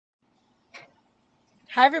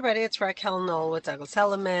Hi, everybody. It's Raquel Knoll with Douglas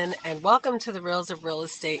Elliman, and welcome to the Reels of Real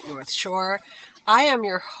Estate North Shore. I am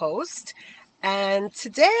your host, and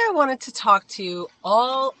today I wanted to talk to you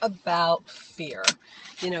all about fear.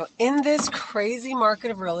 In this crazy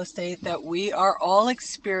market of real estate that we are all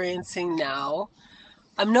experiencing now,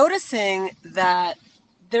 I'm noticing that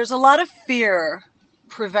there's a lot of fear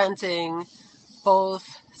preventing both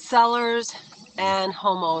sellers and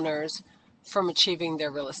homeowners from achieving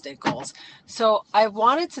their real estate goals. So I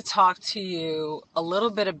wanted to talk to you a little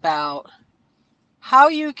bit about how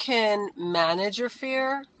you can manage your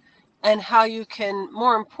fear and how you can,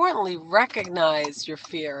 more importantly, recognize your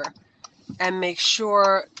fear and make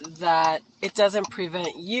sure that it doesn't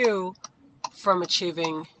prevent you from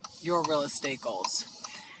achieving your real estate goals.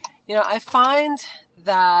 I find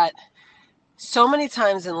that so many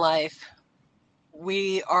times in life,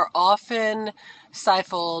 we are often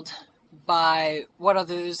stifled by what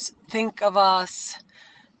others think of us,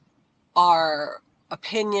 our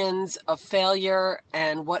opinions of failure,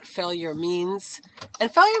 and what failure means.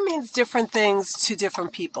 And failure means different things to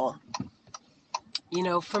different people.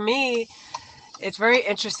 For me, it's very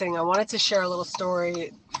interesting. I wanted to share a little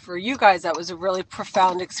story for you guys that was a really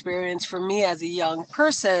profound experience for me as a young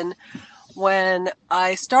person. When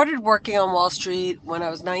I started working on Wall Street when I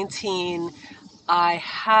was 19, I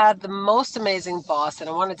had the most amazing boss, and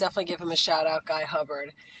I want to definitely give him a shout out, Guy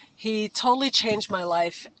Hubbard. He totally changed my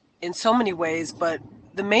life in so many ways, but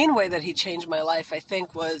the main way that he changed my life, I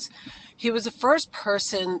think, was he was the first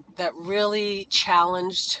person that really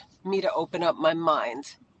challenged me to open up my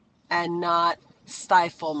mind and not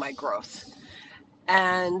stifle my growth.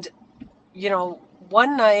 And,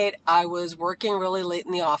 one night I was working really late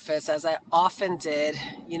in the office, as I often did,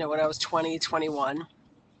 when I was 20, 21.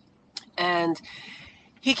 And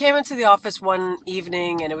he came into the office one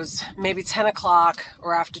evening and it was maybe 10 o'clock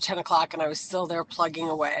or after 10 o'clock, and I was still there plugging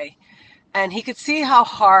away. And he could see how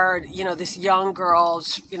hard, this young girl,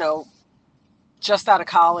 just out of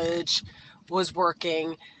college, was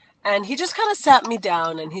working. And he just kind of sat me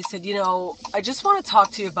down and he said, I just want to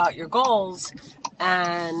talk to you about your goals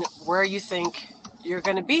and where you think you're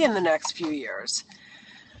going to be in the next few years.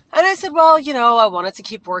 And I said, well, I wanted to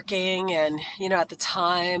keep working. And, at the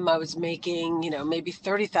time I was making, maybe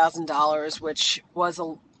 $30,000, which was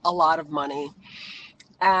a lot of money.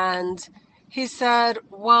 And he said,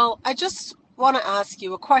 well, I just want to ask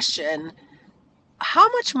you a question. How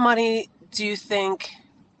much money do you think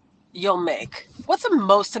you'll make? What's the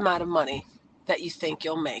most amount of money that you think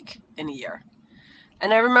you'll make in a year?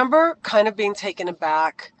 And I remember kind of being taken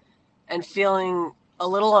aback and feeling a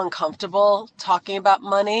little uncomfortable talking about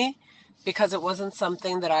money because it wasn't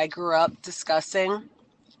something that I grew up discussing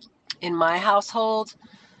in my household.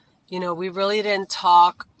 We really didn't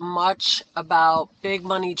talk much about big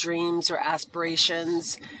money dreams or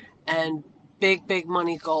aspirations and big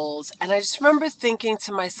money goals. And I just remember thinking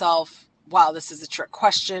to myself, wow, this is a trick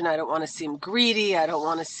question. I don't want to seem greedy. I don't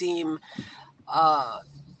want to seem,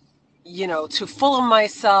 too full of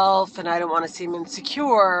myself, and I don't want to seem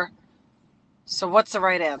insecure. So what's the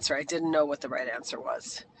right answer? I didn't know what the right answer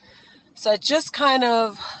was. So I just kind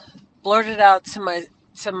of blurted out to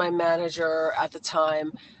my manager at the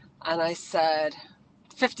time, and I said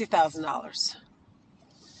 $50,000.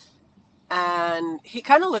 And he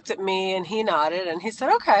kind of looked at me and he nodded and he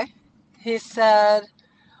said, okay. He said,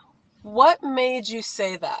 what made you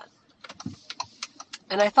say that?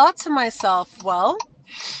 And I thought to myself, well,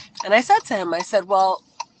 and I said to him, I said, well,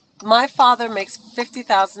 my father makes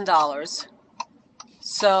 $50,000.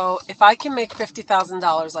 So if I can make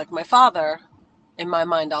 $50,000 like my father, in my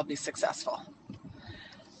mind, I'll be successful.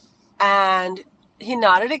 And he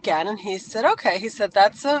nodded again and he said, okay. He said,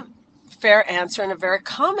 that's a fair answer and a very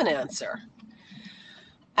common answer.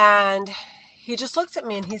 And he just looked at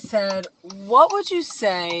me and he said, what would you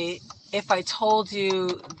say if I told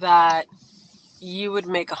you that you would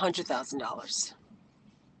make $100,000,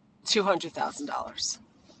 $200,000,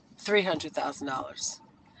 $300,000?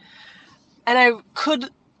 And I could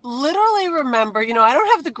literally remember, I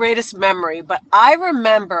don't have the greatest memory, but I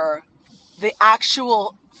remember the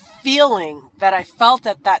actual feeling that I felt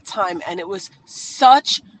at that time. And it was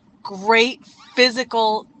such great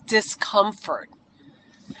physical discomfort.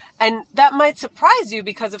 And that might surprise you,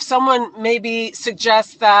 because if someone maybe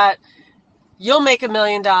suggests that you'll make $1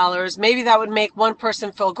 million, maybe that would make one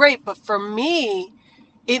person feel great. But for me,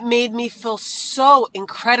 it made me feel so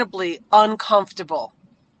incredibly uncomfortable.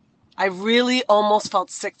 I really almost felt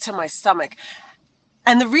sick to my stomach.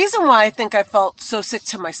 And the reason why I think I felt so sick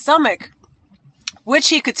to my stomach, which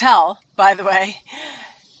he could tell, by the way,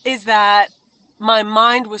 is that my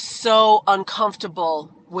mind was so uncomfortable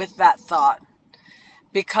with that thought.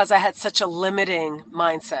 because I had such a limiting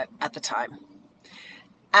mindset at the time.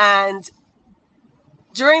 And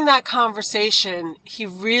during that conversation, he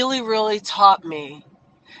really, really taught me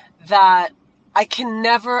that I can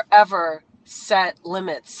never, ever set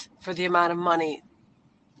limits for the amount of money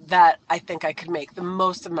that I think I could make, the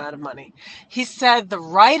most amount of money. He said the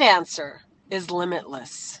right answer is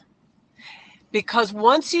limitless. Because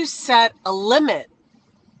once you set a limit,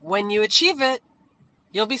 when you achieve it,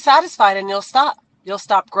 you'll be satisfied and you'll stop. You'll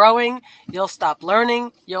stop growing, you'll stop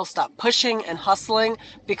learning, you'll stop pushing and hustling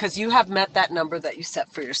because you have met that number that you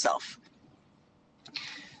set for yourself.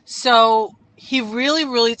 So he really,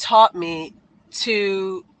 really taught me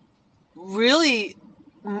to really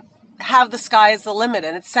have the sky as the limit.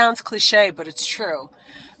 And it sounds cliche, but it's true.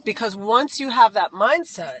 Because once you have that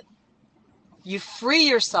mindset, you free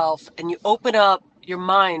yourself and you open up your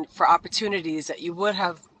mind for opportunities that you would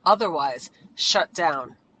have otherwise shut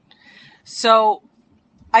down. So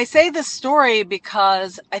I say this story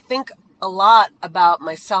because I think a lot about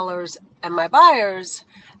my sellers and my buyers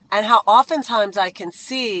and how oftentimes I can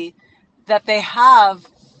see that they have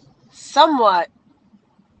somewhat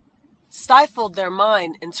stifled their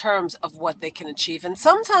mind in terms of what they can achieve. And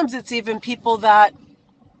sometimes it's even people that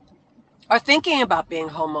are thinking about being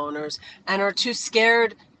homeowners and are too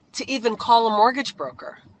scared to even call a mortgage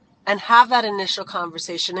broker and have that initial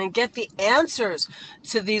conversation and get the answers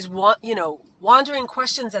to these, wandering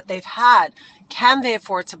questions that they've had. Can they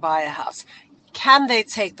afford to buy a house? Can they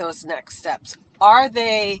take those next steps? Are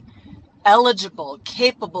they eligible,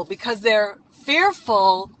 capable? Because they're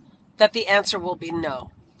fearful that the answer will be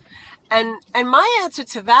no. And my answer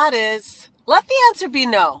to that is, let the answer be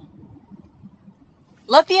no.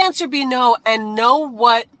 Let the answer be no, and know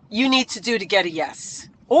what you need to do to get a yes.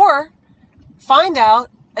 Or find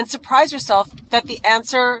out and surprise yourself that the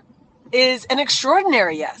answer is an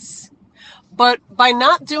extraordinary yes. But by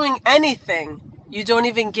not doing anything, you don't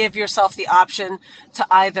even give yourself the option to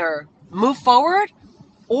either move forward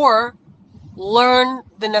or learn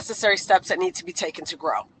the necessary steps that need to be taken to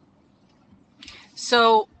grow.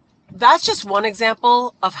 So that's just one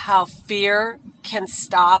example of how fear can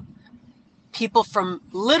stop people from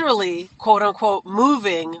literally, quote unquote,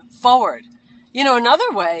 moving forward.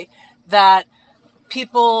 Another way that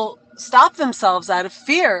people stop themselves out of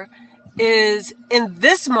fear is in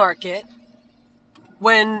this market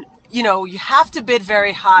when, you have to bid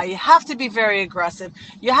very high, you have to be very aggressive,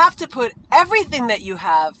 you have to put everything that you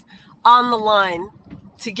have on the line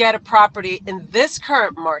to get a property in this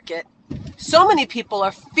current market. So many people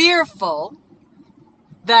are fearful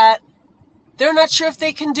that they're not sure if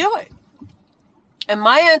they can do it. And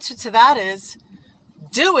my answer to that is,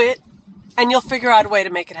 do it, and you'll figure out a way to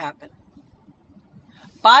make it happen.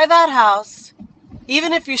 Buy that house,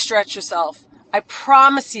 even if you stretch yourself. I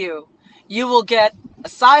promise you, you will get a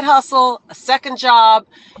side hustle, a second job.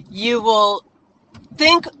 You will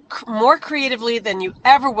think more creatively than you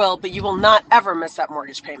ever will, but you will not ever miss that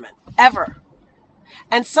mortgage payment, ever.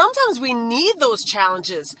 And sometimes we need those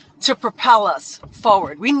challenges to propel us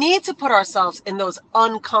forward. We need to put ourselves in those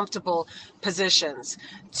uncomfortable positions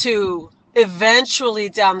to eventually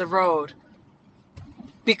down the road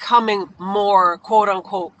becoming more, quote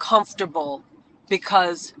unquote, comfortable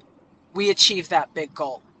because we achieve that big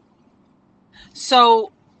goal.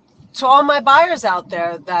 So to all my buyers out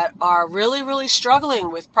there that are really, really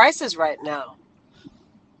struggling with prices right now,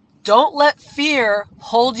 don't let fear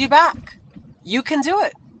hold you back. You can do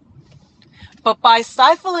it. But by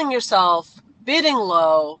stifling yourself, bidding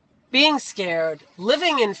low, being scared,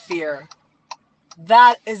 living in fear,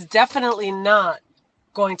 that is definitely not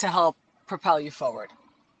going to help propel you forward.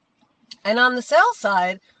 And on the sales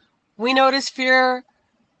side, we notice fear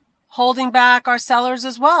holding back our sellers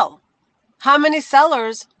as well. How many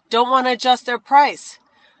sellers don't want to adjust their price,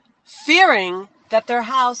 fearing that their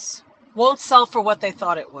house won't sell for what they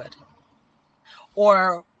thought it would,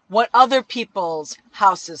 or what other people's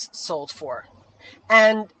houses sold for?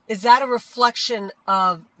 And is that a reflection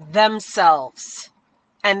of themselves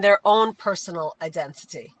and their own personal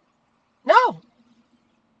identity? No.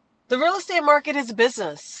 The real estate market is a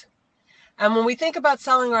business. And when we think about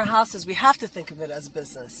selling our houses, we have to think of it as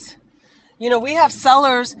business. We have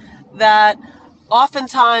sellers that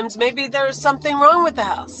oftentimes maybe there's something wrong with the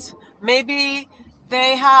house. Maybe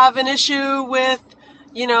they have an issue with,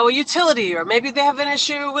 a utility, or maybe they have an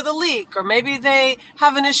issue with a leak, or maybe they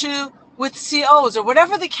have an issue with COs, or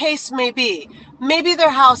whatever the case may be. Maybe their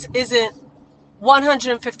house isn't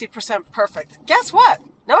 150% perfect. Guess what?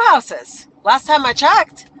 No house is. Last time I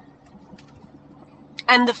checked.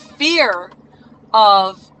 And the fear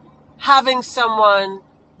of having someone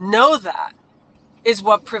know that is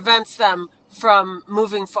what prevents them from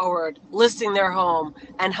moving forward, listing their home,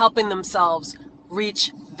 and helping themselves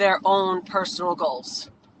reach their own personal goals?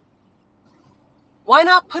 Why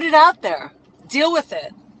not put it out there? Deal with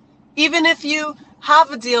it. Even if you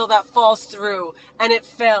have a deal that falls through and it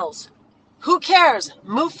fails, who cares?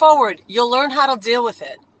 Move forward. You'll learn how to deal with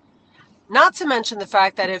it. Not to mention the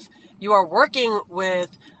fact that if you are working with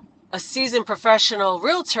a seasoned professional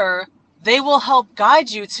realtor, they will help guide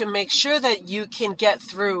you to make sure that you can get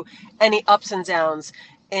through any ups and downs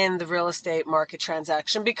in the real estate market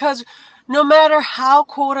transaction. Because no matter how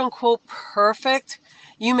quote unquote perfect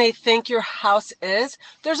you may think your house is,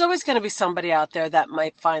 there's always going to be somebody out there that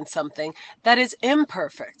might find something that is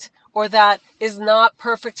imperfect or that is not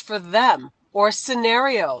perfect for them, or a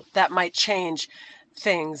scenario that might change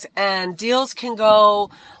things. And deals can go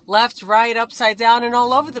left, right, upside down, and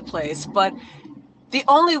all over the place. But the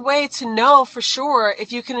only way to know for sure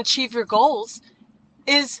if you can achieve your goals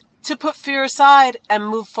is to put fear aside and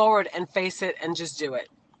move forward and face it and just do it.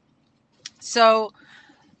 So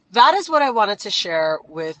that is what I wanted to share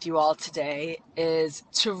with you all today, is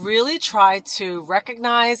to really try to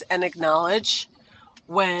recognize and acknowledge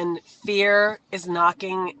when fear is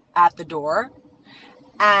knocking at the door,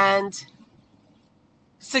 and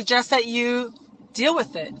suggest that you deal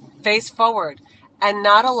with it, face forward, and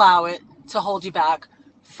not allow it to hold you back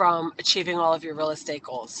from achieving all of your real estate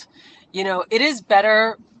goals. You know, it is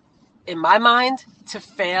better, in my mind, to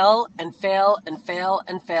fail and fail and fail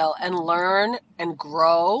and fail and learn and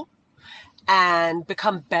grow and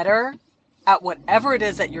become better at whatever it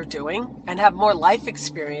is that you're doing and have more life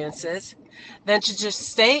experiences than to just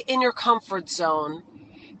stay in your comfort zone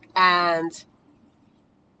and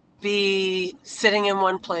be sitting in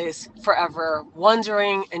one place forever,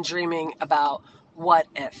 wondering and dreaming about what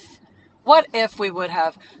if. What if we would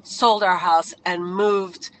have sold our house and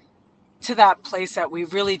moved to that place that we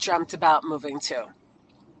really dreamt about moving to?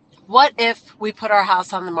 What if we put our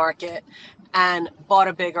house on the market and bought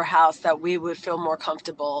a bigger house that we would feel more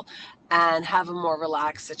comfortable and have a more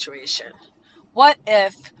relaxed situation? What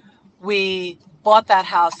if we bought that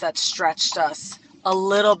house that stretched us a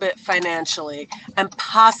little bit financially and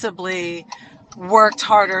possibly worked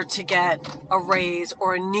harder to get a raise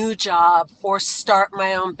or a new job or start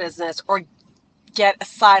my own business or get a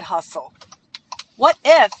side hustle? What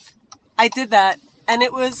if I did that and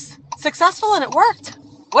it was successful and it worked?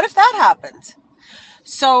 What if that happened?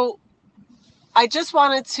 So I just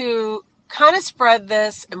wanted to kind of spread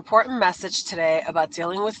this important message today about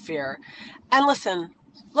dealing with fear. And listen,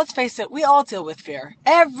 let's face it, we all deal with fear.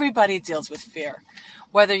 Everybody deals with fear.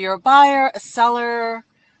 Whether you're a buyer, a seller,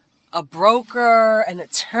 a broker, an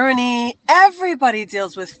attorney, everybody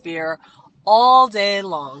deals with fear all day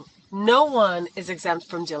long. No one is exempt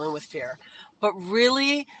from dealing with fear. But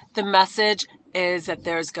really, the message is that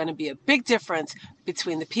there's going to be a big difference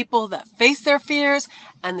between the people that face their fears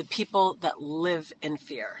and the people that live in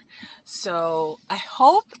fear. So I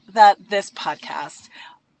hope that this podcast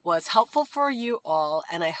was helpful for you all,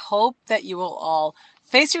 and I hope that you will all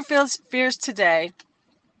face your fears today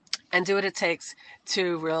and do what it takes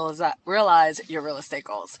to realize your real estate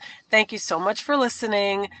goals. Thank you so much for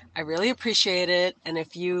listening. I really appreciate it. And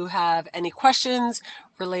if you have any questions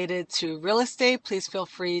related to real estate, please feel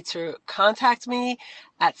free to contact me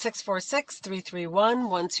at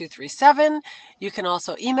 646-331-1237. You can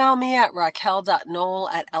also email me at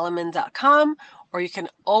raquel.knoll@elliman.com, or you can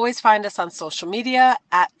always find us on social media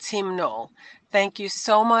at Team Knoll. Thank you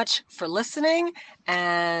so much for listening,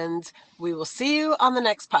 and we will see you on the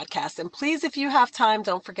next podcast. And please, if you have time,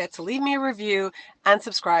 don't forget to leave me a review and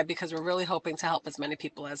subscribe, because we're really hoping to help as many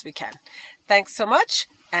people as we can. Thanks so much,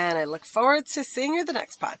 and I look forward to seeing you the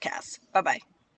next podcast. Bye-bye.